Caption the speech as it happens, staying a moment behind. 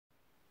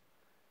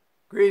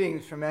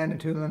Greetings from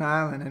Manitoulin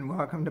Island and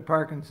welcome to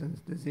Parkinson's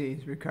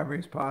disease. Recovery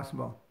is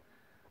possible.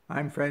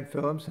 I'm Fred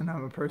Phillips and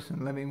I'm a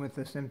person living with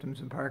the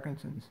symptoms of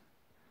Parkinson's.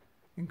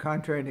 In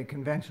contrary to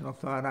conventional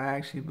thought, I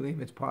actually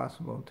believe it's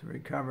possible to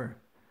recover.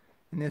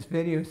 And this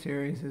video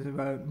series is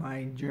about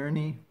my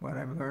journey, what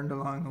I've learned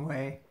along the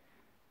way,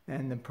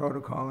 and the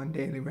protocol and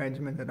daily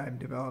regimen that I've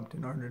developed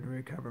in order to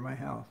recover my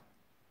health.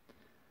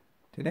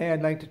 Today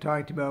I'd like to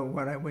talk to you about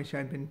what I wish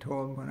I'd been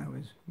told when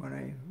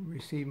I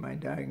received my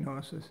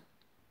diagnosis.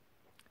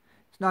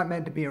 It's not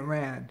meant to be a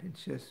rant,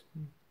 it's just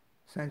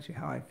essentially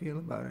how I feel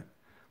about it.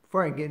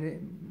 Before I get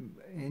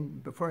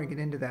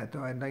into that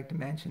though, I'd like to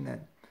mention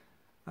that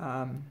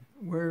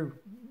we're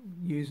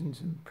using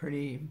some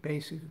pretty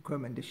basic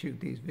equipment to shoot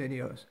these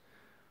videos.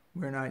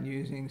 We're not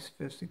using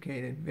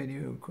sophisticated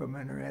video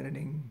equipment or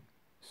editing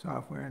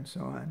software and so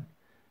on.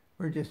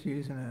 We're just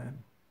using a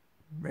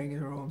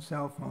regular old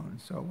cell phone.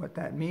 So what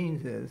that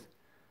means is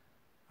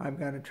I've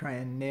got to try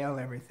and nail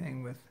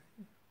everything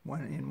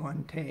in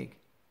one take.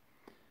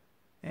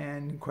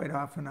 And quite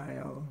often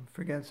I'll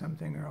forget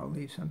something or I'll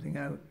leave something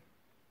out.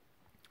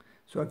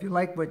 So if you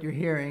like what you're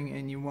hearing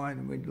and you'd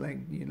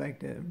like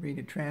to read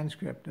a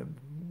transcript of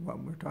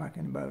what we're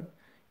talking about,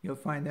 you'll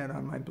find that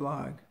on my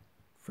blog,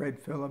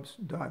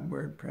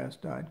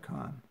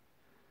 fredphillips.wordpress.com.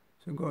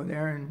 So go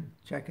there and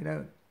check it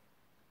out.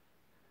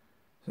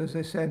 So as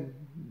I said,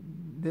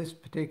 this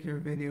particular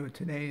video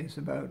today is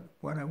about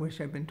what I wish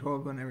I'd been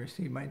told when I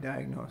received my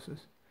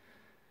diagnosis.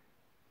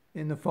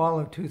 In the fall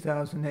of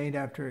 2008,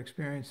 after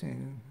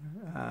experiencing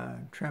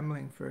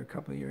trembling for a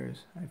couple of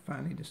years, I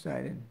finally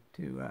decided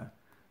to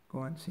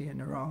go and see a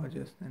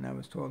neurologist, and I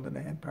was told that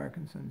I had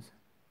Parkinson's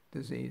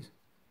disease.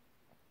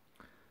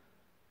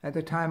 At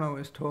the time, I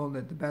was told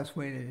that the best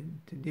way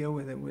to deal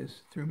with it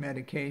was through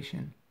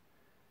medication,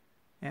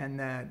 and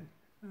that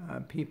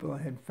people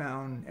had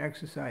found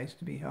exercise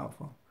to be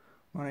helpful.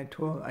 When I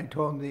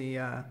told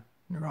the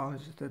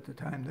neurologist at the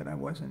time that I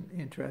wasn't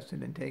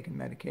interested in taking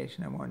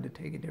medication. I wanted to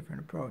take a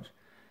different approach.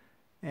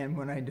 And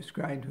when I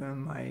described to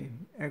him my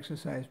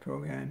exercise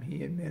program,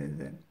 he admitted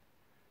that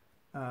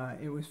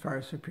it was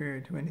far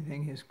superior to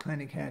anything his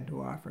clinic had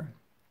to offer.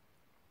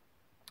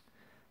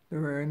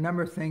 There were a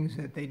number of things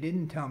that they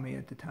didn't tell me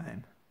at the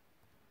time.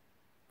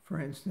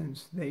 For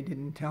instance, they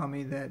didn't tell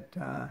me that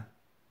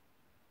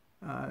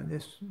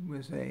this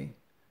was a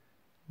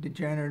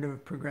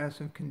degenerative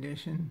progressive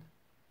condition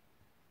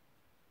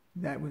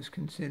that was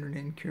considered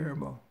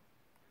incurable.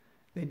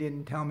 They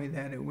didn't tell me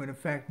that it would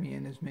affect me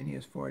in as many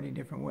as 40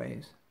 different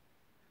ways.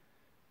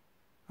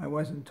 I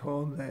wasn't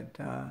told that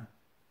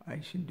I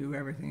should do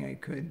everything I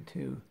could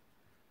to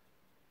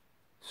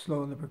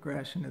slow the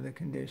progression of the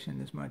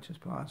condition as much as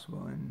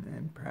possible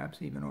and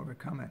perhaps even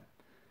overcome it.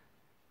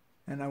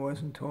 And I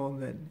wasn't told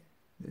that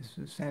this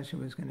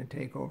essentially was going to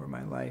take over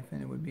my life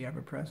and it would be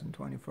ever present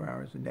 24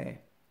 hours a day.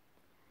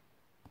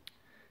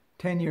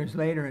 10 years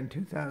later, in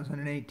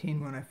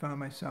 2018, when I found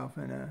myself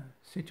in a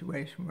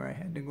situation where I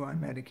had to go on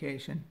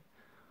medication,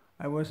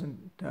 I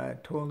wasn't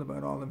told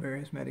about all the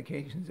various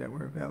medications that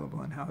were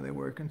available and how they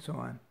work and so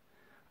on.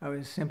 I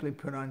was simply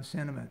put on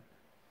Sinemet.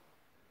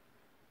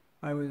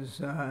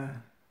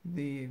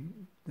 The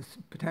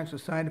potential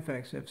side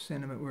effects of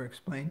Sinemet were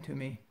explained to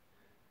me,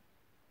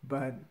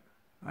 but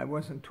I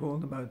wasn't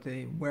told about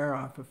the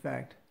wear-off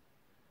effect,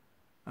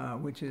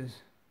 which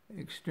is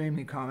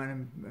extremely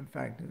common. In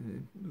fact,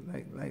 it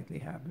likely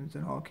happens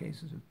in all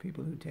cases of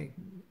people who take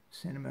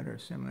Sinemet or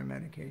similar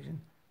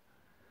medication.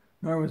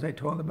 Nor was I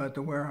told about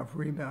the wear-off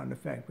rebound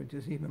effect, which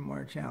is even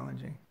more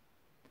challenging.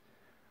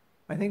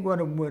 I think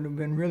what would have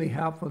been really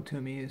helpful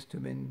to me is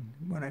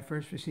when I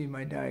first received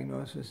my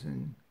diagnosis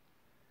in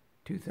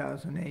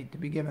 2008, to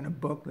be given a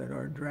booklet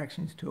or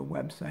directions to a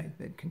website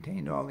that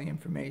contained all the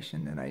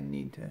information that I'd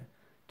need to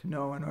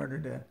know in order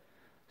to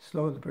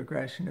slow the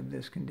progression of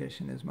this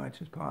condition as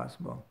much as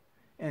possible.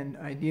 And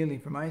ideally,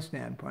 from my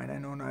standpoint, I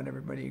know not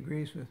everybody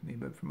agrees with me,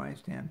 but from my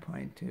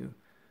standpoint, to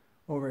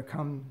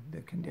overcome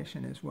the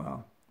condition as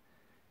well.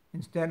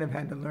 Instead, I've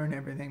had to learn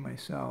everything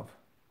myself,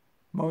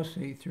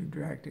 mostly through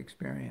direct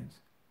experience.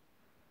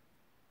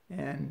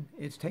 And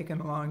it's taken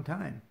a long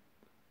time.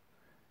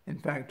 In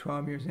fact,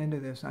 12 years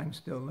into this, I'm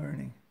still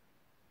learning.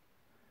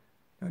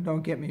 Now,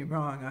 don't get me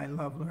wrong, I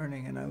love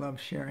learning and I love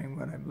sharing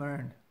what I've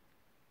learned.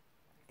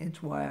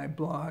 It's why I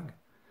blog.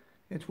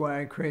 It's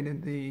why I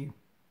created the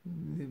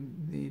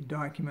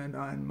document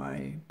on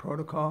my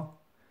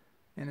protocol,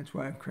 and it's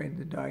why I've created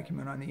the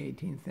document on the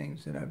 18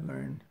 things that I've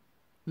learned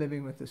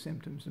living with the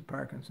symptoms of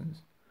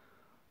Parkinson's.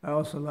 I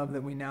also love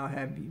that we now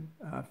have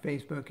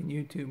Facebook and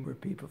YouTube where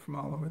people from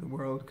all over the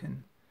world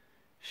can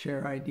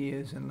share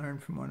ideas and learn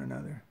from one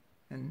another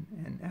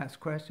and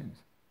ask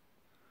questions.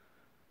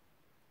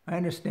 I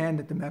understand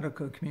that the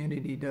medical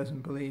community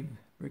doesn't believe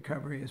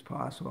recovery is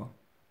possible.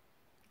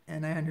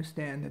 And I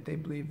understand that they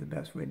believe the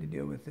best way to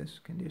deal with this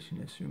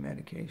condition is through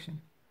medication.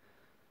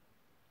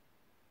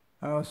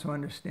 I also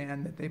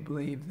understand that they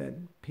believe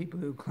that people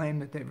who claim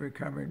that they've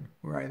recovered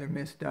were either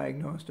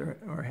misdiagnosed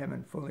or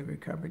haven't fully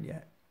recovered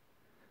yet.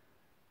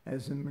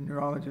 As a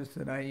neurologist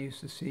that I used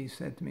to see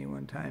said to me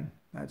one time,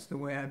 that's the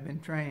way I've been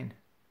trained.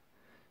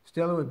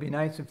 Still, it would be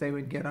nice if they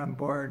would get on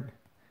board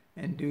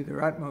and do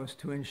their utmost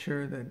to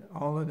ensure that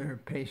all of their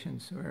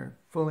patients are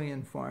fully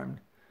informed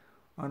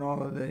on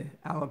all of the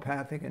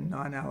allopathic and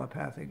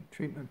non-allopathic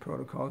treatment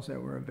protocols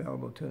that were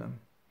available to them.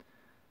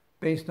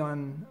 Based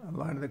on a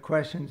lot of the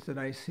questions that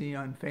I see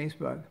on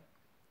Facebook,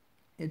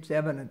 it's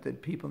evident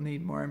that people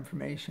need more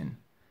information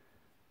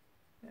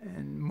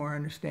and more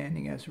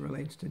understanding as it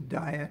relates to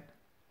diet,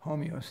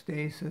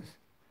 homeostasis,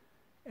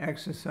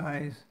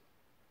 exercise,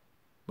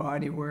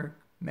 body work,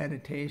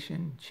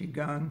 meditation,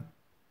 qigong,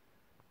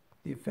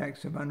 the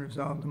effects of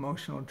unresolved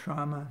emotional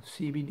trauma,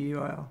 CBD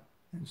oil,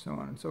 and so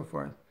on and so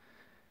forth.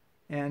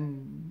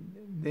 And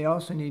they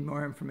also need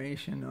more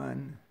information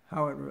on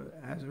how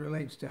as it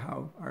relates to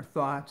how our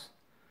thoughts,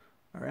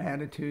 our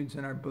attitudes,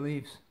 and our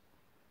beliefs,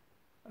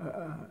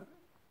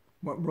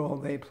 what role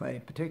they play,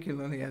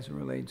 particularly as it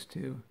relates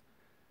to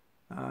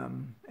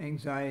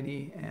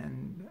anxiety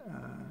and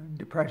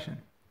depression.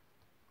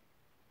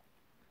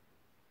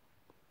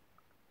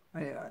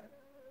 I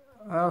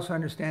also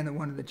understand that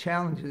one of the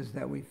challenges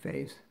that we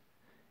face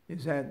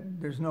is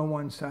that there's no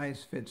one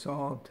size fits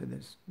all to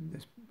this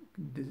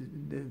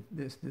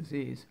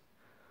disease.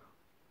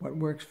 What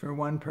works for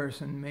one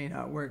person may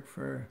not work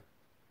for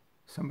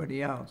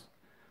somebody else.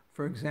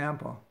 For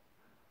example,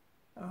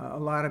 a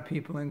lot of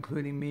people,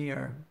 including me,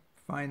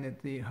 find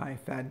that the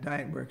high-fat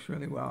diet works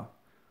really well,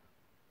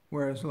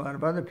 whereas a lot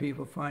of other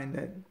people find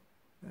that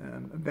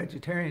a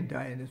vegetarian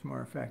diet is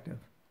more effective.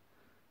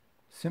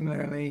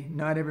 Similarly,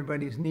 not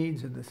everybody's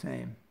needs are the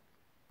same.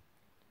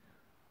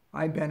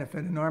 I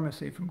benefit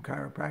enormously from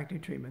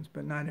chiropractic treatments,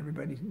 but not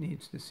everybody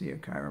needs to see a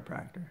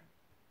chiropractor.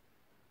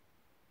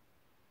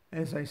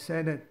 As I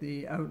said at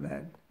the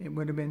outlet, it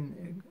would have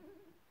been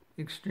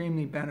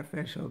extremely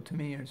beneficial to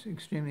me, it's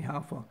extremely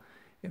helpful,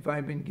 if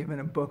I'd been given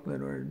a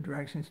booklet or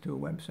directions to a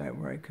website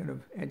where I could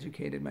have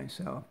educated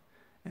myself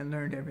and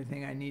learned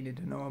everything I needed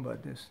to know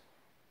about this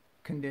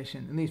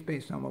condition, at least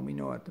based on what we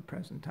know at the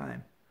present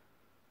time.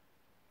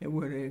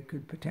 It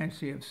could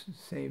potentially have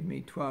saved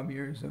me 12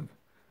 years of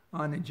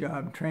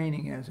on-the-job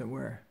training, as it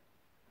were.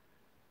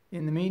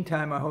 In the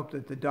meantime, I hope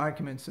that the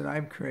documents that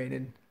I've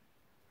created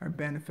are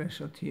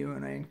beneficial to you,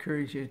 and I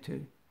encourage you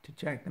to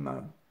check them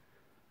out.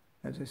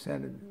 As I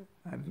said,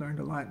 I've learned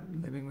a lot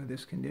living with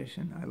this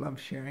condition. I love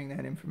sharing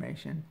that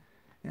information,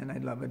 and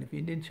I'd love it if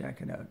you did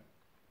check it out.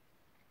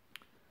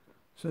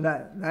 So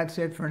that's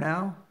it for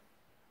now.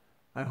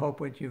 I hope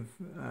that you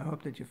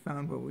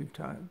found what we've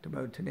talked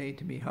about today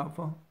to be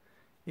helpful.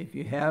 If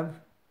you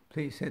have,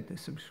 please hit the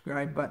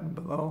subscribe button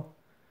below,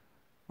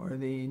 or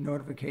the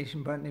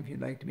notification button if you'd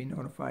like to be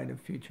notified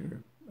of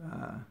future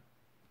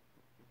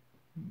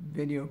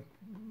video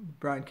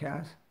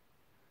broadcasts.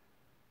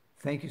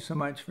 Thank you so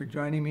much for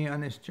joining me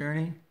on this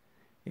journey.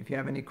 If you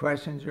have any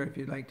questions or if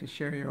you'd like to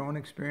share your own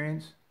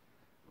experience,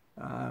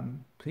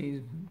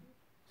 please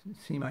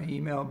see my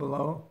email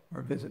below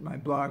or visit my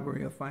blog, where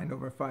you'll find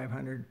over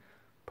 500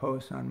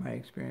 posts on my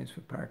experience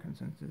with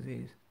Parkinson's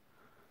disease.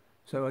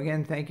 So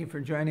again, thank you for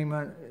joining me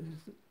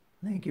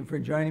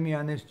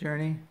on this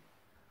journey.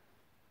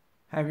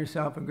 Have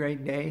yourself a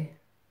great day.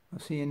 I'll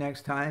see you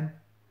next time.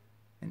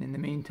 And in the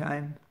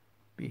meantime,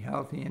 be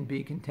healthy and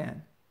be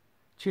content.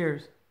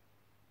 Cheers.